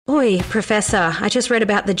Oi, Professor, I just read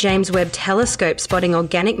about the James Webb Telescope spotting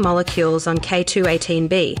organic molecules on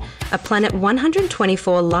K2-18b, a planet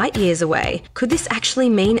 124 light years away. Could this actually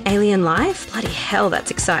mean alien life? Bloody hell,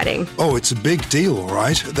 that's exciting. Oh, it's a big deal, all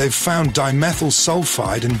right. They've found dimethyl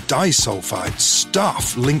sulfide and disulfide,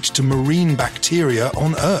 stuff linked to marine bacteria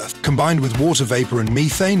on Earth. Combined with water vapor and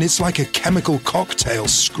methane, it's like a chemical cocktail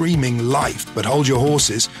screaming life. But hold your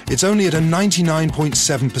horses, it's only at a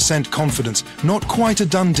 99.7% confidence, not quite a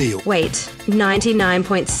done deal. Wait,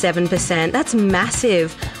 99.7%? That's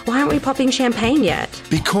massive. Why aren't we popping champagne yet?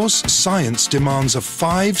 Because science demands a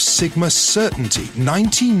 5 sigma certainty,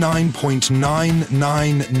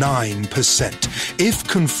 99.999%. If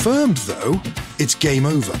confirmed, though, it's game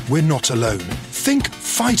over. We're not alone. Think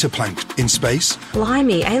phytoplankton in space.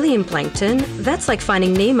 Blimey, alien plankton? That's like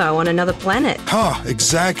finding Nemo on another planet.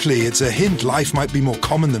 Exactly. It's a hint life might be more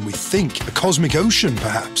common than we think. A cosmic ocean,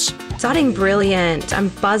 perhaps. Starting brilliant. I'm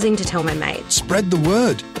buzzing to tell my mate. Spread the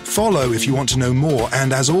word. Follow if you want to know more.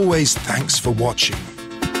 And as always, thanks for watching.